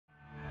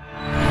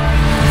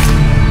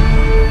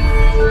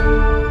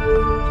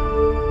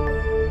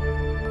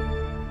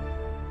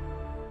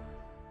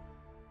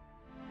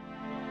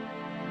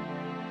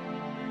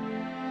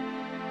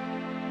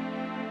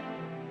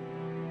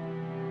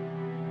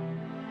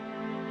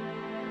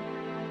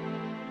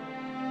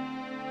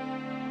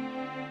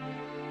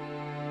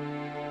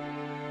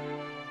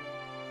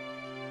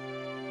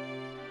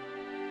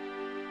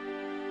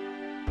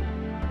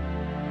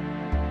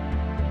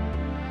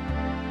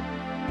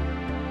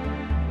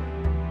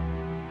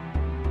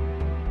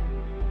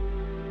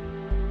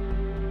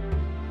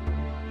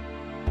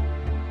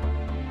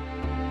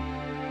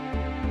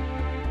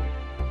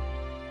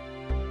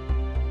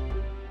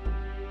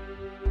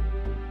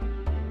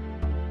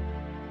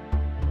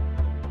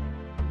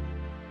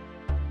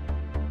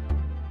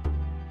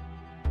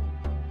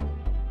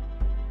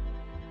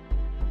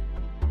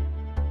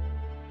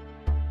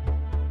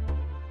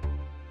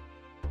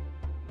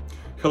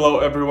Hello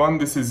everyone,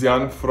 this is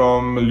Jan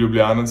from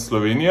Ljubljana,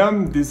 Slovenia.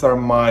 These are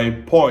my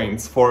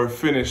points for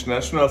Finnish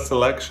National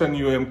Selection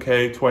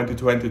UMK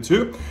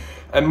 2022,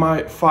 and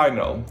my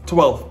final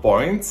 12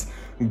 points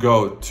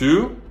go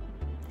to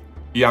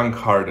Young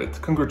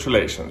Hearted.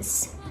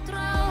 Congratulations!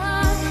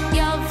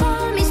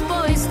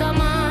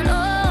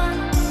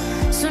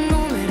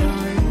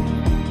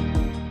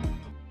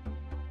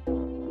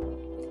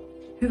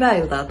 Hyvää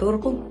iltaa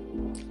Turku.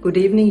 Good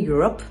evening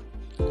Europe.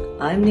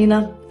 I'm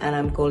Nina and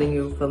I'm calling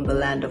you from the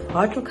land of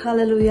Hard Rock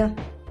Hallelujah,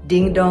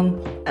 Ding Dong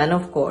and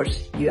of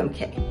course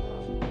UMK.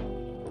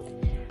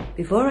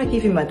 Before I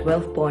give you my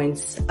 12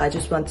 points, I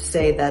just want to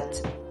say that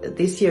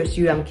this year's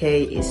UMK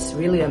is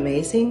really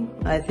amazing.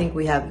 I think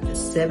we have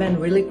 7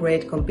 really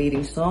great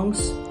competing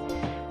songs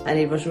and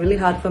it was really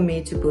hard for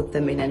me to put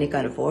them in any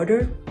kind of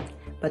order.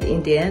 But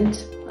in the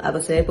end, I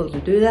was able to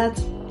do that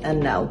and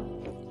now,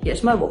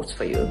 here's my votes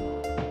for you.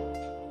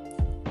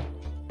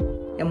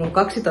 Ja mun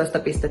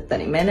 12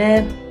 pistettäni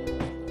menee,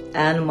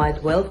 and my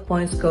 12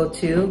 points go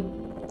to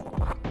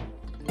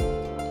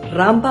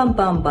Ram Pam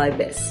Pam by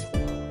Bess.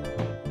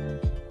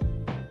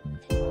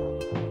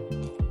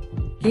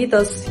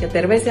 Kiitos ja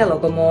terveisiä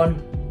Lokomoon.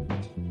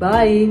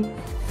 Bye!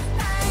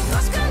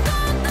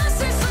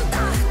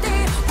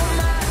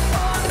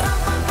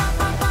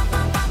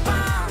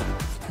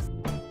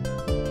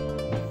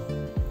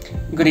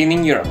 Good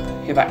evening Europe,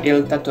 hyvää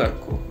iltaa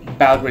Turku.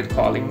 Belgrade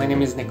calling. My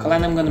name is Nicola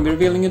and I'm going to be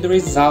revealing you the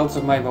results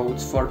of my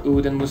votes for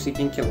Uuden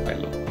Musiikin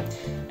Kilpailu.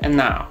 And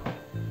now,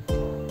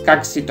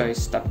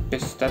 12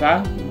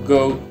 pistettä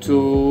go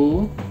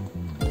to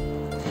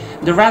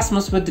the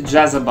Rasmus with the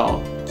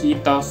Jezebel.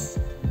 Kiitos,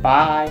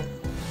 bye!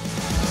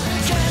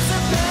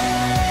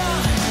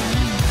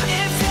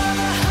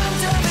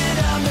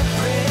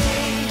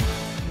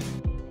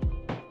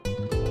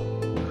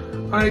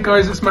 Hi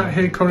guys, it's Matt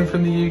here calling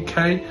from the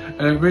UK.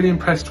 Really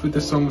impressed with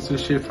the songs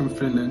this year from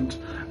Finland,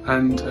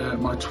 and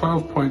my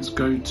 12 points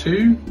go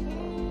to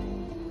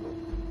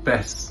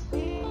Bess.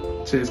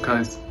 Cheers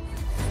guys.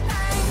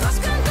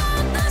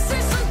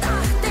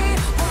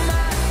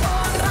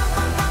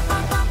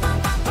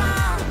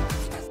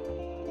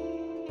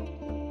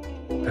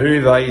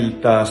 Hyvää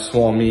iltaa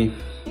Suomi.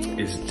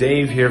 It's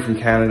Dave here from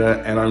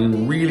Canada and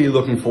I'm really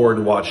looking forward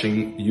to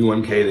watching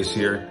UMK this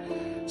year.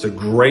 It's a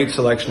great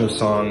selection of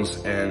songs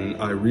and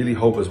I really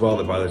hope as well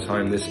that by the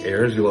time this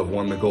airs you'll have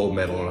won the gold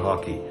medal in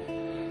hockey.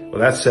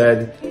 With that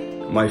said,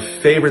 my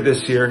favorite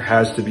this year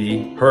has to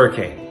be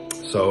Hurricane.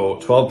 So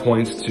 12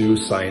 points to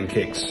Cyan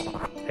Kicks.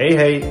 Hey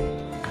hey!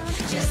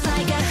 Just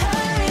like a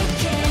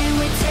hurricane,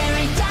 we're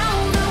tearing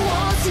down the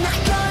walls, not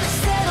gonna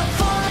settle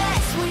for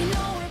less, we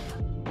know it.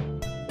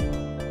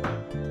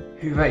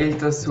 Hyvää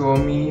iltaa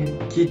Suomi.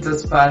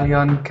 Kiitos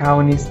paljon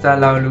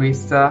kaunista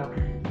lauluista.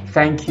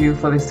 Thank you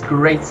for this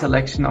great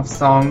selection of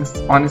songs.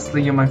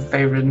 Honestly, you're my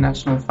favorite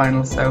national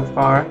final so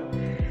far.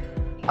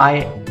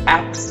 I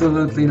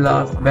absolutely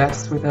love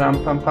Best with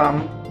Ram Pam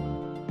Pam,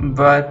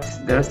 but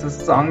there's a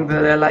song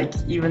that I like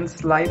even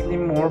slightly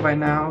more by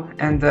now,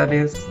 and that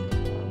is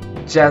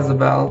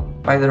Jezebel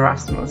by the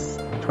Rasmus.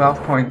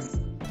 12 points.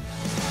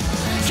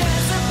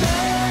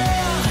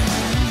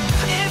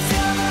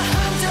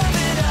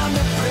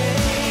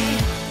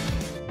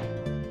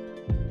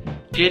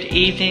 Good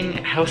evening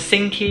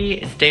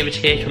Helsinki, it's David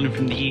here calling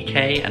from the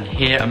UK and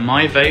here are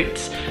my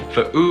votes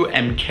for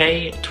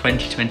UMK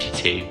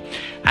 2022.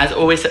 As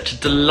always, such a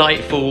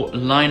delightful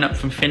lineup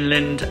from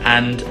Finland,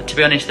 and to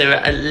be honest there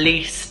were at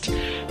least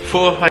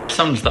 4 or 5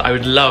 songs that I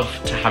would love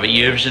to have at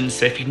Eurovision,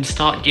 so if you can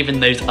start giving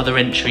those other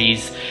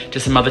entries to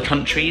some other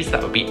countries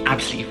that would be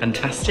absolutely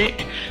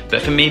fantastic.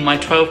 But for me, my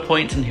 12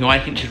 points and who I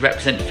think should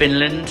represent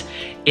Finland,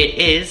 it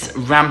is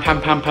Ram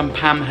Pam Pam Pam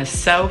Pam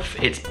herself,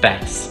 it's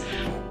Bess.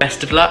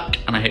 Best of luck,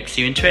 and I hope to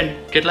see you in Turin.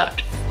 Good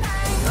luck.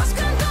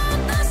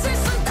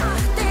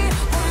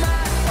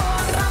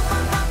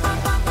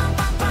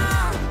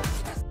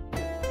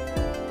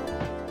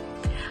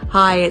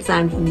 Hi, it's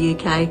Anne from the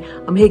UK.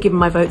 I'm here giving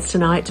my votes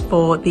tonight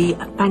for the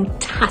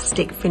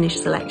fantastic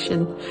Finnish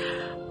selection.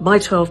 My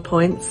 12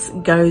 points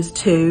goes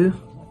to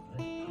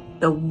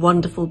the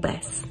wonderful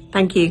Bess.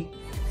 Thank you.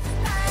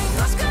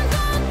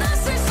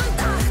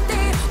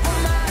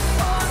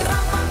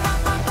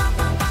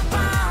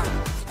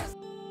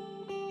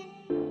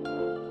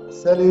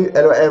 Salut,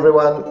 hello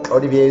everyone,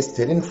 Olivier is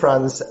still in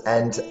France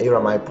and here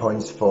are my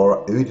points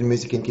for Uuden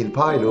Musiikin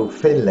Kilpailu,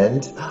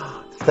 Finland.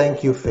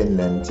 Thank you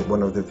Finland,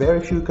 one of the very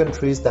few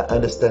countries that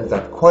understands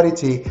that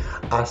quality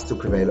has to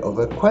prevail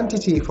over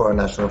quantity for a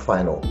national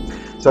final.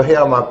 So here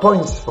are my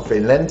points for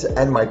Finland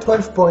and my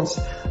 12 points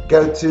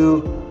go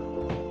to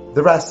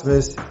the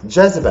Rasmus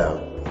Jezebel.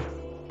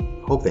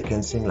 Hope they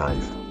can sing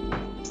live.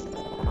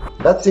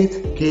 That's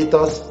it,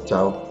 kiitos,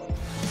 ciao.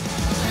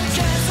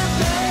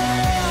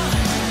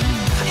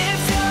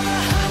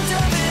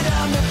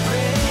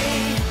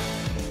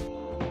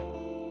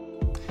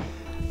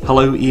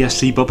 Hello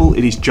ESCBubble,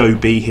 it is Joe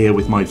B here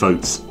with my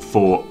votes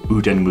for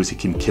Uuden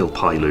Musiikin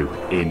Kilpailu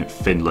in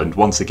Finland.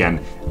 Once again,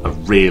 a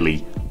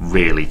really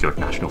good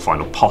national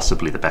final,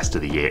 possibly the best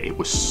of the year. It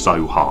was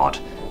so hard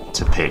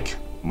to pick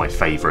my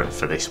favourite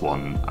for this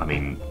one. I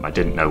mean, I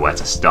didn't know where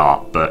to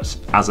start, but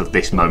as of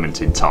this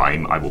moment in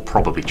time, I will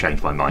probably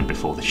change my mind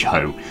before the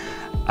show.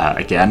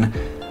 Again,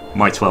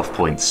 my 12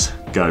 points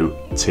go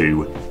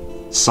to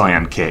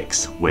Cyan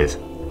Kicks with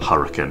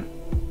Hurricane.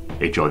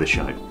 Enjoy the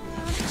show.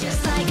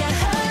 Just like a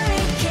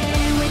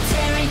hurricane, we're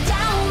tearing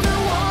down the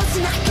walls,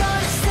 and I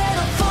gotta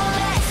settle for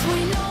less.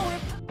 We know.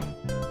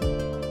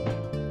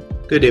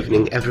 Good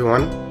evening,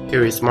 everyone.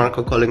 Here is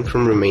Marco calling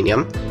from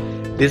Romania.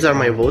 These are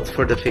my votes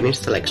for the Finnish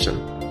selection.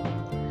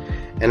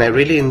 And I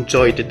really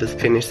enjoyed the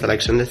Finnish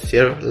selection this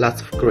year,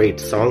 lots of great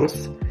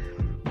songs.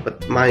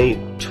 But my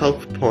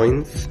 12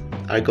 points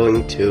are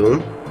going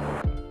to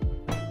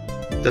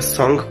the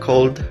song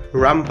called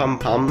Ram Pam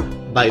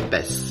Pam by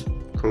Bess.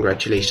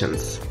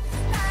 Congratulations.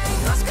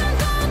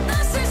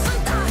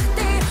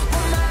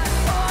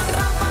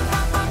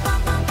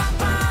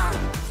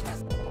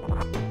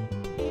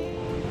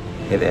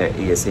 Hey there,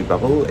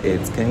 ESCBubble.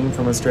 It's Kane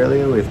from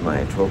Australia with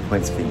my 12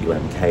 points for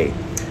UMK.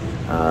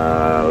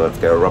 Let's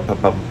go rum pum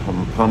pum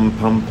pum pum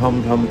pum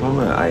pum pum pum.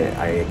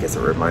 I guess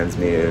it reminds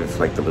me of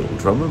like the little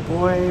drummer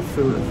boy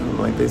from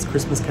like these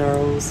Christmas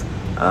carols.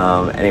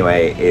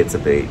 Anyway, it's a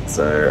beat,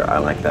 so I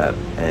like that.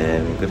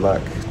 And good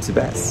luck to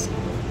Bess.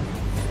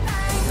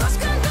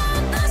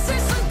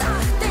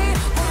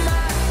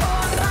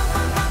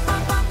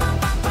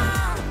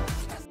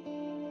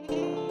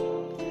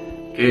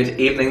 Good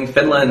evening,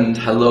 Finland.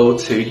 Hello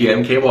to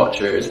UMK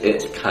watchers.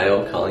 It's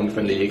Kyle calling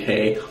from the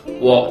UK.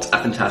 What a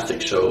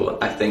fantastic show.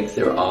 I think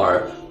there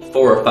are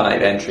 4 or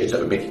 5 entries that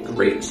would make a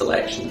great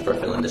selection for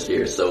Finland this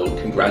year, so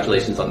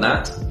congratulations on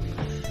that.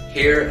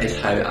 Here is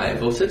how I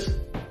voted.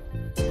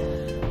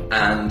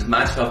 And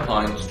my 12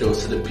 points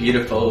goes to the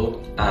beautiful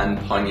and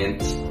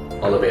poignant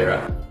Olivera.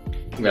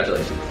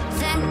 Congratulations.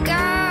 Thank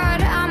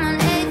God I'm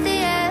an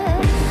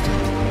atheist,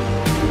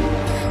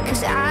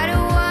 'cause I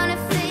don't wanna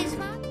face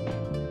my...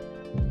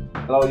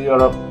 Hello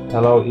Europe,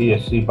 hello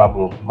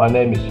ESCBubble. My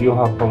name is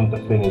Juha from the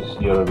Finnish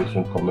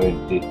Eurovision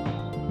community,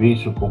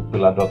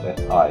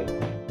 Viisukuppila.fi.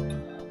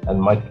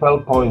 And my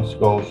 12 points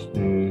goes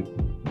to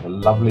the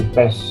lovely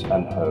Bess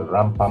and her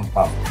Ram Pam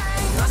Pam.